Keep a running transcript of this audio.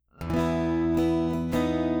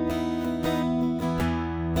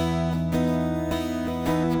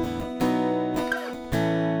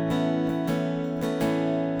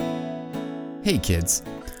Hey kids,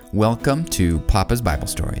 welcome to Papa's Bible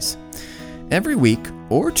Stories. Every week,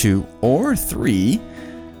 or 2 or 3,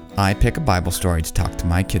 I pick a Bible story to talk to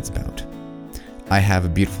my kids about. I have a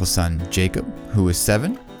beautiful son, Jacob, who is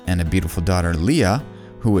 7, and a beautiful daughter, Leah,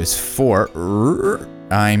 who is 5.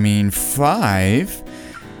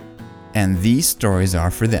 And these stories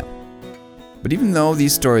are for them. But even though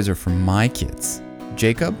these stories are for my kids,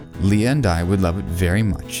 Jacob, Leah, and I would love it very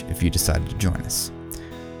much if you decided to join us.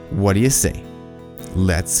 What do you say?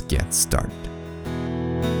 Let's get started.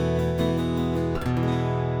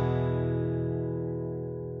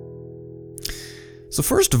 So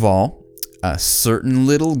first of all, a certain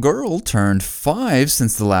little girl turned 5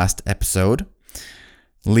 since the last episode.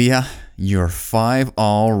 Leah, you're 5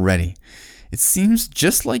 already. It seems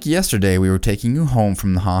just like yesterday we were taking you home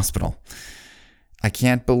from the hospital. I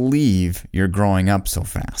can't believe you're growing up so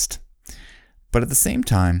fast. But at the same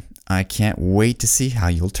time, I can't wait to see how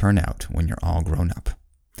you'll turn out when you're all grown up.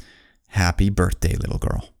 Happy birthday, little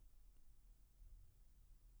girl.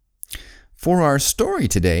 For our story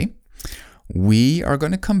today, we are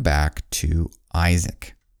going to come back to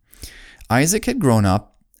Isaac. Isaac had grown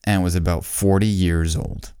up and was about 40 years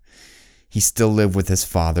old. He still lived with his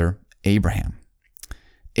father, Abraham.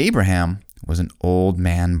 Abraham was an old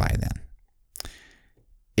man by then.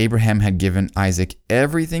 Abraham had given Isaac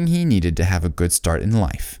everything he needed to have a good start in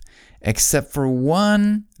life, except for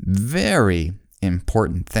one very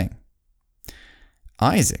important thing.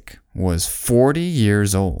 Isaac was 40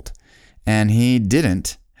 years old, and he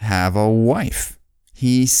didn't have a wife.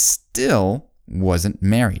 He still wasn't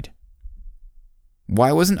married.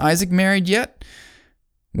 Why wasn't Isaac married yet?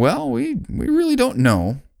 Well, we really don't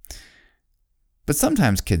know. But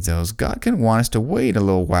sometimes, kiddos, God can want us to wait a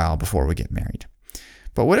little while before we get married.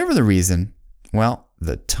 But whatever the reason, well,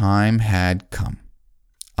 the time had come.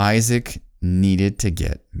 Isaac needed to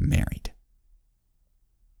get married.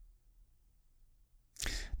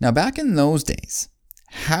 Now, back in those days,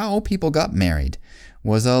 how people got married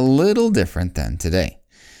was a little different than today.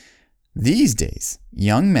 These days,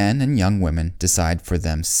 young men and young women decide for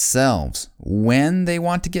themselves when they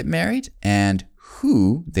want to get married and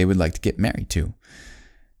who they would like to get married to.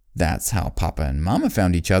 That's how Papa and Mama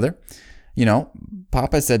found each other. You know,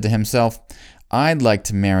 Papa said to himself, I'd like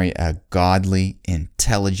to marry a godly,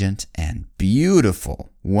 intelligent, and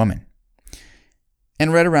beautiful woman.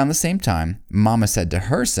 And right around the same time, Mama said to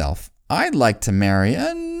herself, I'd like to marry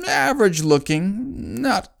an average-looking,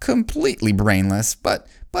 not completely brainless, but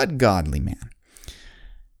godly man.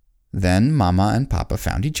 Then Mama and Papa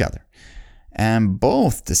found each other, and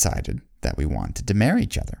both decided that we wanted to marry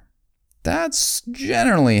each other. That's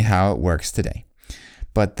generally how it works today.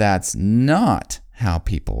 But that's not how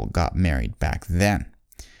people got married back then.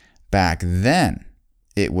 Back then,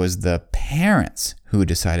 it was the parents who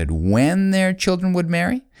decided when their children would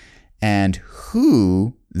marry and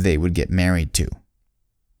who they would get married to.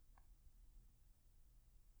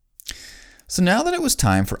 So now that it was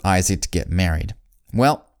time for Isaac to get married,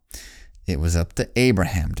 well, it was up to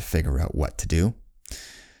Abraham to figure out what to do.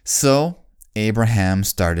 So Abraham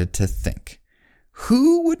started to think.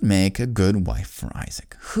 Who would make a good wife for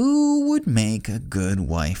Isaac? Who would make a good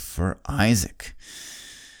wife for Isaac?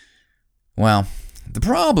 Well, the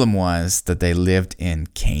problem was that they lived in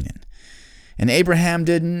Canaan. And Abraham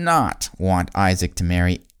did not want Isaac to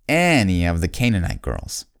marry any of the Canaanite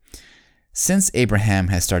girls. Since Abraham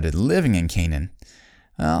had started living in Canaan,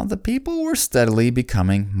 well, the people were steadily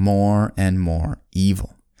becoming more and more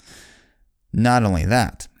evil. Not only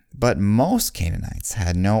that, but most Canaanites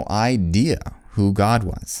had no idea who God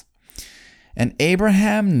was. And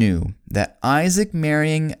Abraham knew that Isaac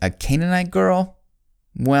marrying a Canaanite girl,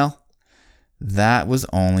 well, that was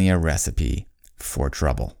only a recipe for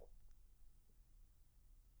trouble.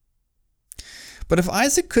 But if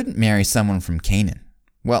Isaac couldn't marry someone from Canaan,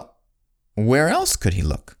 well, where else could he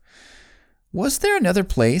look? Was there another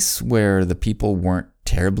place where the people weren't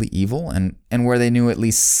terribly evil and where they knew at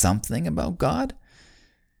least something about God?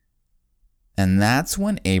 And that's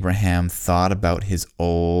when Abraham thought about his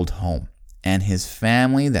old home and his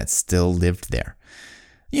family that still lived there.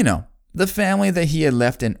 You know, the family that he had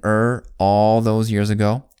left in Ur all those years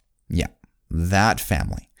ago. Yeah, that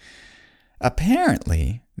family.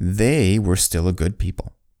 Apparently, they were still a good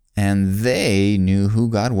people, and they knew who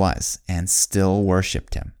God was and still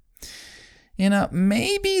worshipped him. You know,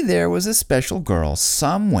 maybe there was a special girl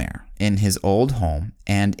somewhere in his old home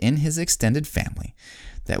and in his extended family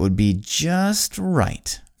that would be just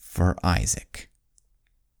right for Isaac.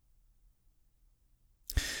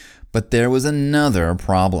 But there was another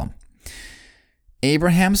problem.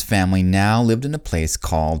 Abraham's family now lived in a place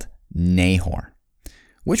called Nahor,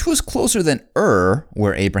 which was closer than Ur,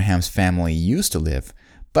 where Abraham's family used to live,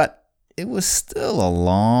 but it was still a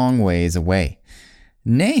long ways away.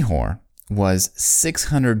 Nahor was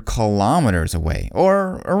 600 kilometers away,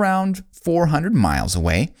 or around 400 miles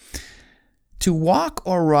away. To walk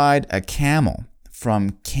or ride a camel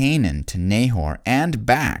from Canaan to Nahor and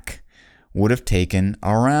back would have taken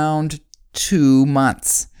around 2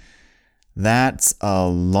 months. That's a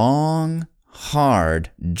long,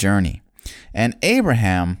 hard journey. And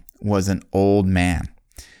Abraham was an old man.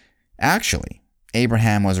 Actually,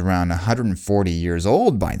 Abraham was around 140 years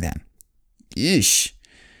old by then. Eesh,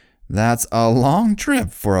 that's a long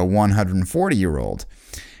trip for a 140-year-old.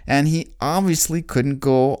 And he obviously couldn't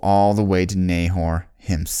go all the way to Nahor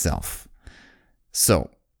himself.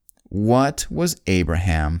 So, what was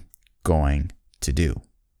Abraham going to do?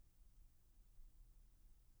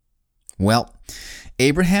 Well,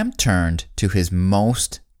 Abraham turned to his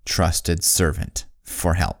most trusted servant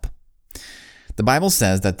for help. The Bible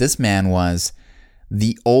says that this man was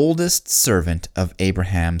the oldest servant of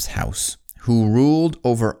Abraham's house, who ruled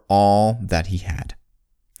over all that he had.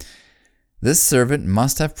 This servant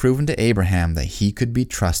must have proven to Abraham that he could be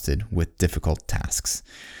trusted with difficult tasks.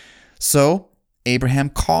 So Abraham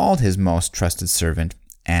called his most trusted servant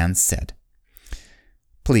and said,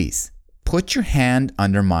 "Please, put your hand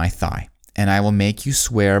under my thigh, and I will make you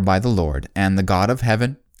swear by the Lord and the God of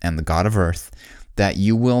heaven and the God of earth that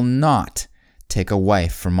you will not take a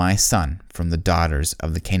wife for my son from the daughters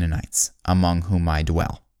of the Canaanites, among whom I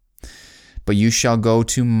dwell. But you shall go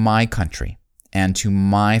to my country and to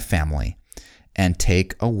my family and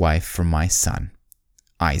take a wife for my son,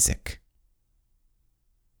 Isaac."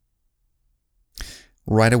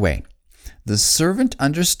 Right away, the servant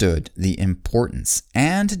understood the importance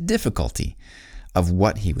and difficulty of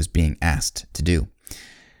what he was being asked to do.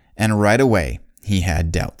 And right away, he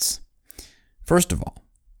had doubts. First of all,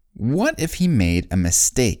 what if he made a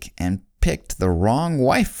mistake and picked the wrong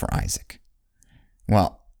wife for Isaac?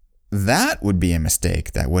 Well, that would be a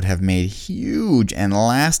mistake that would have made huge and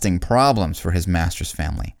lasting problems for his master's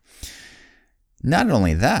family. Not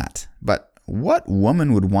only that, but what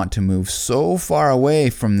woman would want to move so far away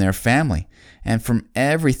from their family and from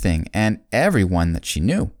everything and everyone that she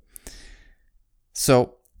knew?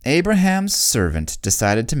 So Abraham's servant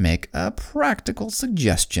decided to make a practical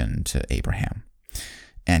suggestion to Abraham.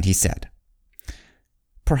 And he said,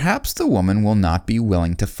 "Perhaps the woman will not be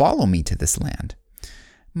willing to follow me to this land.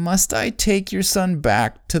 Must I take your son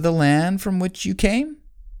back to the land from which you came?"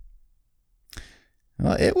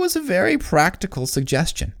 Well, it was a very practical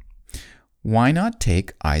suggestion. Why not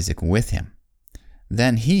take Isaac with him?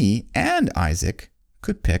 Then he and Isaac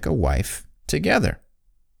could pick a wife together.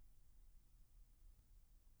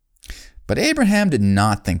 But Abraham did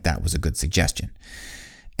not think that was a good suggestion.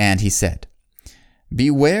 And he said,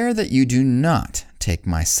 "Beware that you do not take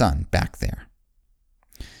my son back there."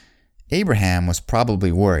 Abraham was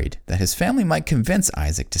probably worried that his family might convince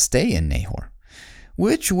Isaac to stay in Nahor,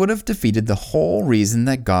 which would have defeated the whole reason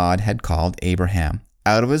that God had called Abraham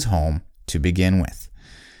out of his home to begin with.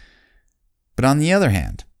 But on the other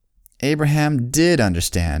hand, Abraham did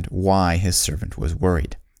understand why his servant was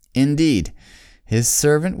worried. Indeed, his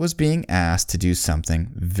servant was being asked to do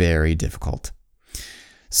something very difficult.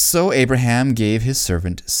 So Abraham gave his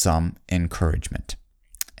servant some encouragement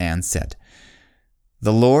and said,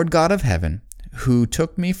 "The Lord God of heaven, who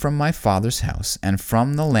took me from my father's house and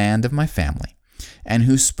from the land of my family, and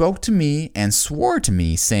who spoke to me and swore to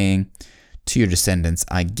me, saying, 'To your descendants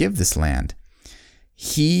I give this land,'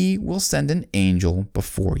 he will send an angel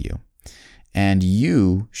before you, and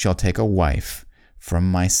you shall take a wife from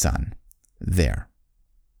my son there."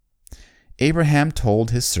 Abraham told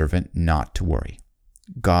his servant not to worry.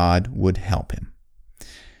 God would help him.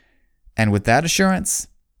 And with that assurance,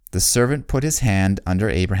 the servant put his hand under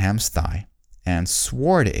Abraham's thigh and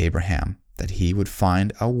swore to Abraham that he would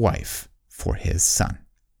find a wife for his son.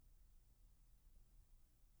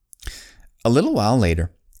 A little while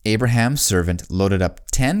later, Abraham's servant loaded up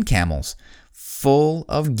 10 camels full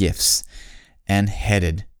of gifts and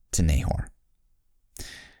headed to Nahor.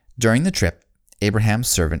 During the trip, Abraham's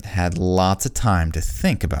servant had lots of time to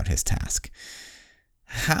think about his task.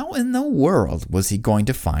 How in the world was he going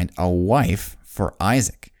to find a wife for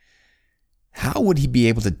Isaac? How would he be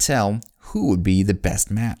able to tell who would be the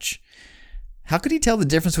best match? How could he tell the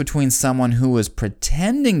difference between someone who was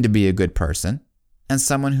pretending to be a good person and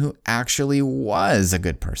someone who actually was a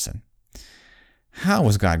good person? How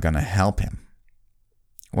was God going to help him?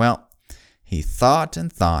 Well, he thought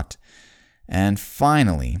and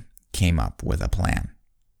finally came up with a plan.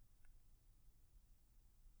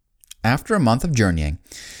 After a month of journeying,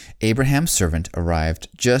 Abraham's servant arrived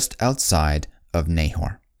just outside of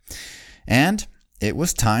Nahor. And it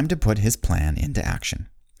was time to put his plan into action.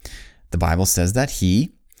 The Bible says that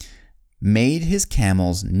he made his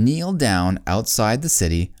camels kneel down outside the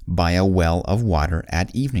city by a well of water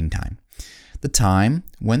at evening time, the time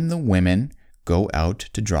when the women go out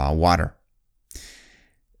to draw water.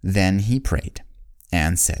 Then he prayed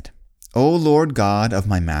and said, "O Lord God of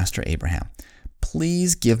my master Abraham,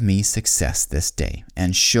 please give me success this day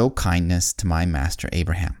and show kindness to my master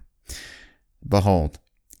Abraham. Behold,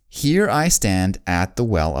 here I stand at the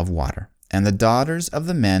well of water, and the daughters of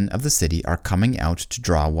the men of the city are coming out to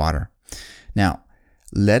draw water. Now,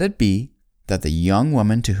 let it be that the young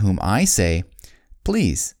woman to whom I say,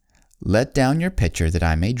 'Please, let down your pitcher that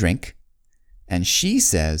I may drink,' and she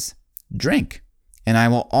says, 'Drink, and I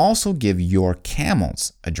will also give your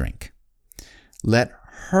camels a drink.' Let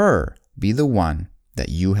her be the one that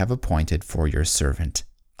you have appointed for your servant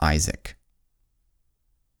Isaac."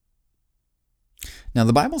 Now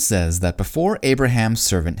the Bible says that before Abraham's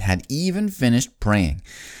servant had even finished praying,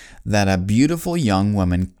 that a beautiful young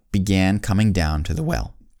woman began coming down to the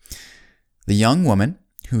well. The young woman,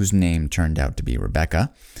 whose name turned out to be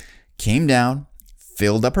Rebekah, came down,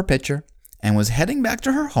 filled up her pitcher, and was heading back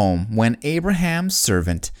to her home when Abraham's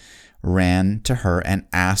servant ran to her and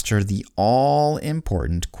asked her the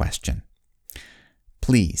all-important question,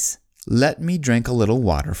 "Please, let me drink a little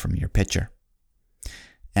water from your pitcher."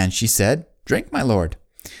 And she said, "Drink, my lord."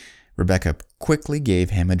 Rebekah quickly gave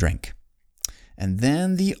him a drink. And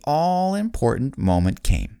then the all-important moment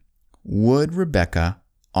came. Would Rebekah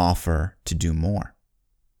offer to do more?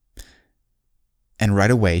 And right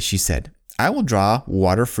away she said, "I will draw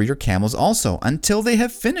water for your camels also until they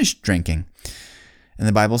have finished drinking." And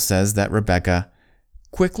the Bible says that Rebekah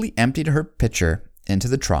quickly emptied her pitcher into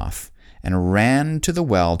the trough and ran to the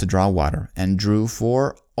well to draw water and drew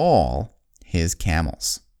for all his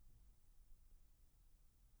camels.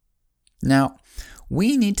 Now,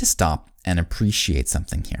 we need to stop and appreciate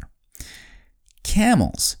something here.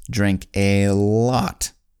 Camels drink a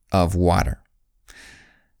lot of water.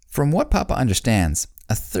 From what Papa understands,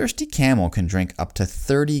 a thirsty camel can drink up to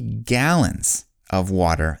 30 gallons of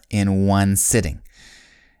water in one sitting.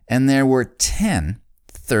 And there were 10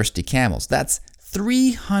 thirsty camels. That's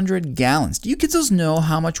 300 gallons. Do you kids know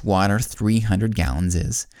how much water 300 gallons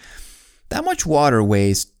is? That much water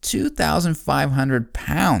weighs 2,500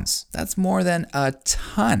 pounds. That's more than a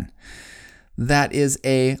ton. That is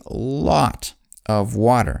a lot of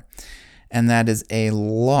water. And that is a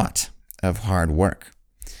lot of hard work.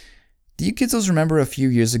 Do you kids remember a few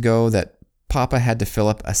years ago that Papa had to fill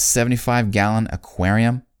up a 75-gallon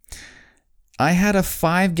aquarium? I had a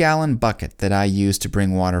 5-gallon bucket that I used to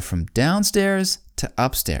bring water from downstairs to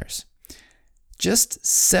upstairs. Just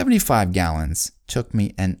 75 gallons took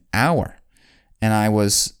me an hour, and I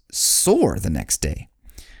was sore the next day.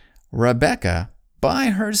 Rebekah,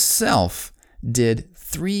 by herself, did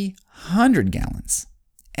 300 gallons,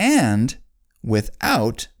 and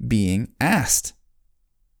without being asked.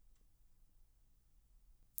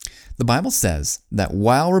 The Bible says that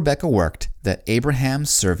while Rebekah worked, that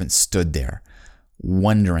Abraham's servant stood there,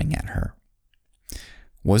 wondering at her.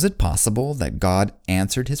 Was it possible that God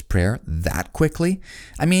answered his prayer that quickly?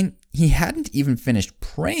 I mean, he hadn't even finished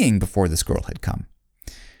praying before this girl had come.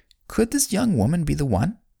 Could this young woman be the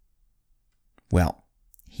one? Well,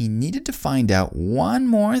 he needed to find out one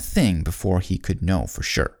more thing before he could know for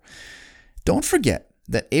sure. Don't forget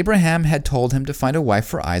that Abraham had told him to find a wife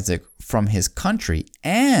for Isaac from his country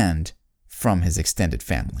and from his extended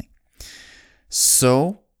family.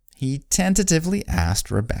 So he tentatively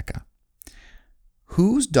asked Rebekah,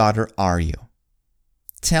 "Whose daughter are you?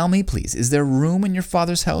 Tell me, please, is there room in your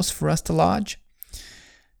father's house for us to lodge?"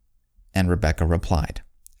 And Rebekah replied,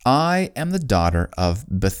 "I am the daughter of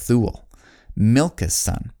Bethuel, Milcah's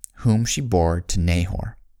son, whom she bore to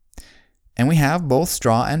Nahor. And we have both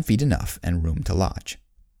straw and feed enough and room to lodge."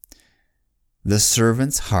 The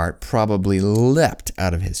servant's heart probably leapt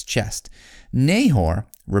out of his chest. Nahor,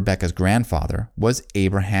 Rebekah's grandfather, was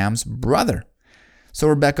Abraham's brother. So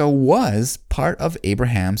Rebekah was part of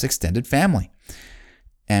Abraham's extended family.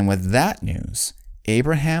 And with that news,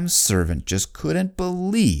 Abraham's servant just couldn't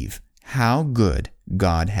believe how good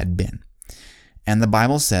God had been. And the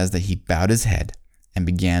Bible says that he bowed his head and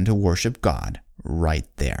began to worship God right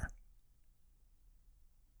there.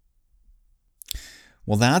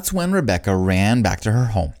 Well, that's when Rebekah ran back to her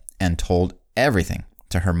home and told everything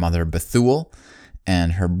to her mother Bethuel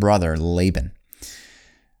and her brother Laban.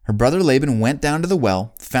 Her brother Laban went down to the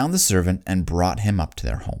well, found the servant, and brought him up to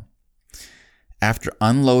their home. After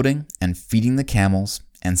unloading and feeding the camels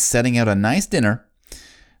and setting out a nice dinner,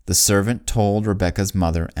 the servant told Rebekah's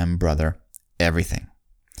mother and brother everything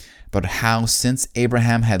about how since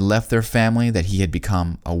Abraham had left their family that he had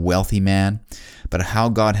become a wealthy man, about how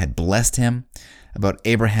God had blessed him, about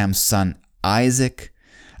Abraham's son Isaac,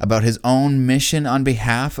 about his own mission on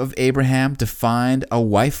behalf of Abraham to find a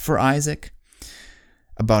wife for Isaac,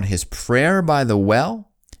 about his prayer by the well,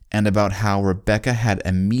 and about how Rebekah had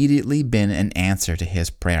immediately been an answer to his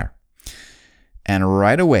prayer. And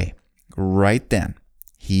right away, right then,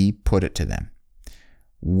 he put it to them.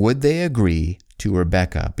 Would they agree to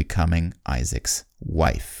Rebekah becoming Isaac's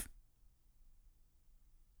wife?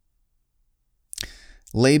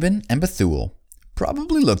 Laban and Bethuel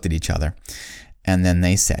probably looked at each other, and then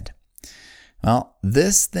they said, well,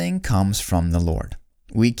 this thing comes from the Lord.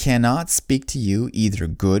 We cannot speak to you either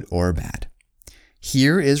good or bad.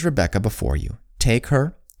 Here is Rebekah before you. Take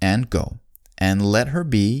her and go, and let her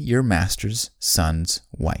be your master's son's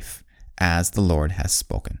wife, as the Lord has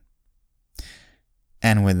spoken.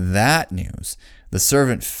 And with that news, the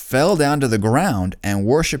servant fell down to the ground and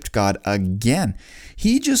worshipped God again.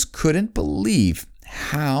 He just couldn't believe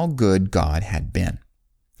how good God had been.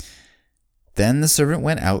 Then the servant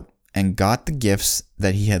went out and got the gifts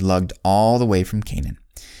that he had lugged all the way from Canaan.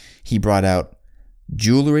 He brought out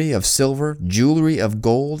jewelry of silver, jewelry of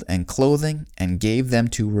gold, and clothing, and gave them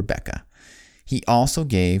to Rebekah. He also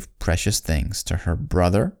gave precious things to her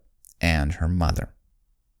brother and her mother.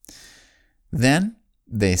 Then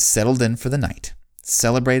they settled in for the night,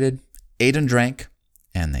 celebrated, ate and drank,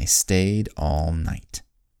 and they stayed all night.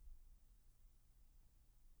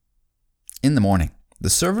 In the morning, the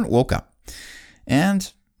servant woke up,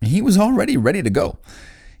 and he was already ready to go.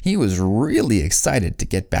 He was really excited to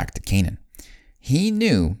get back to Canaan. He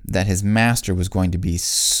knew that his master was going to be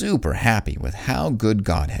super happy with how good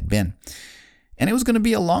God had been, and it was going to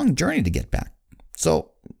be a long journey to get back.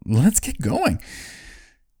 So let's get going.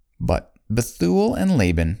 But Bethuel and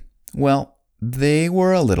Laban, well, they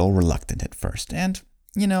were a little reluctant at first, and,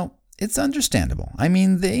 it's understandable. I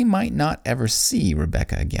mean, they might not ever see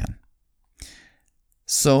Rebekah again.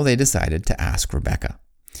 So they decided to ask Rebekah.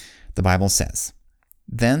 The Bible says,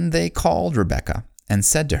 then they called Rebekah and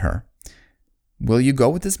said to her, will you go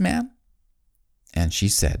with this man? And she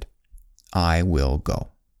said, I will go.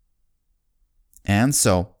 And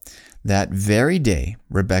so, that very day,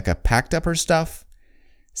 Rebekah packed up her stuff,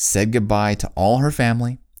 said goodbye to all her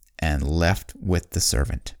family, and left with the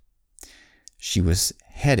servant. She was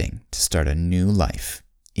heading to start a new life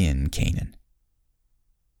in Canaan.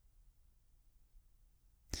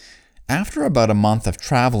 After about a month of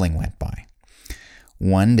traveling went by,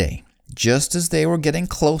 one day, just as they were getting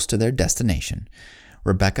close to their destination,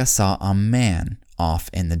 Rebekah saw a man off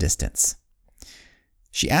in the distance.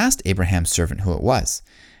 She asked Abraham's servant who it was,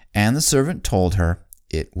 and the servant told her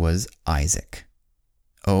it was Isaac.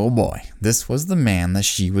 Oh boy, this was the man that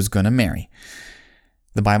she was going to marry.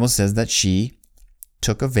 The Bible says that she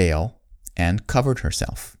took a veil and covered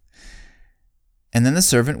herself. And then the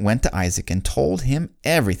servant went to Isaac and told him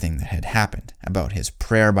everything that had happened, about his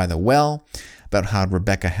prayer by the well, about how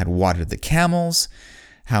Rebekah had watered the camels,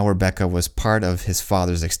 how Rebekah was part of his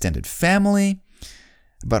father's extended family,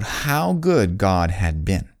 about how good God had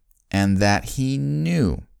been, and that he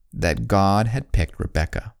knew that God had picked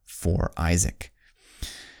Rebekah for Isaac.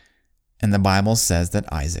 And the Bible says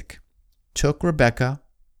that Isaac took Rebekah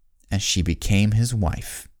and she became his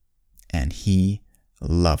wife, and he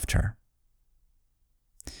loved her.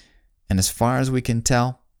 And as far as we can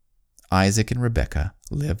tell, Isaac and Rebekah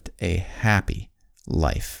lived a happy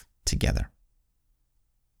life together.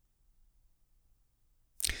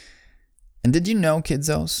 And did you know,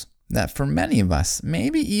 kidzos, that for many of us,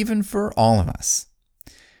 maybe even for all of us,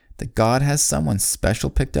 that God has someone special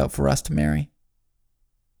picked out for us to marry?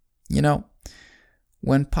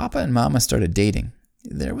 When Papa and Mama started dating,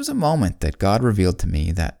 there was a moment that God revealed to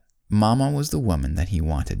me that Mama was the woman that he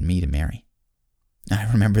wanted me to marry. I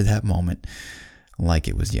remember that moment like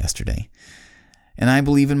it was yesterday. And I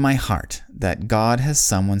believe in my heart that God has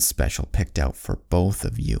someone special picked out for both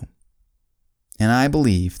of you. And I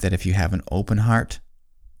believe that if you have an open heart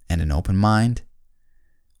and an open mind,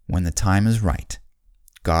 when the time is right,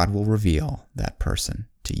 God will reveal that person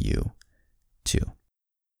to you too.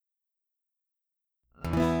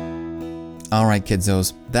 All right,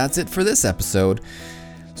 kidzos, that's it for this episode.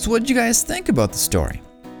 So what did you guys think about the story?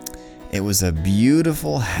 It was a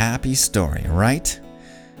beautiful, happy story, right?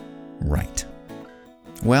 Right.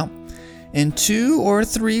 Well, in 2 or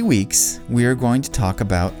 3 weeks, we are going to talk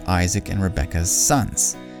about Isaac and Rebekah's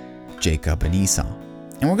sons, Jacob and Esau.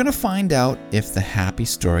 And we're going to find out if the happy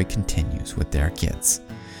story continues with their kids.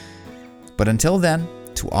 But until then,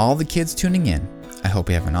 to all the kids tuning in, I hope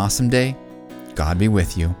you have an awesome day. God be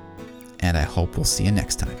with you, and I hope we'll see you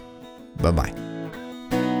next time. Bye-bye.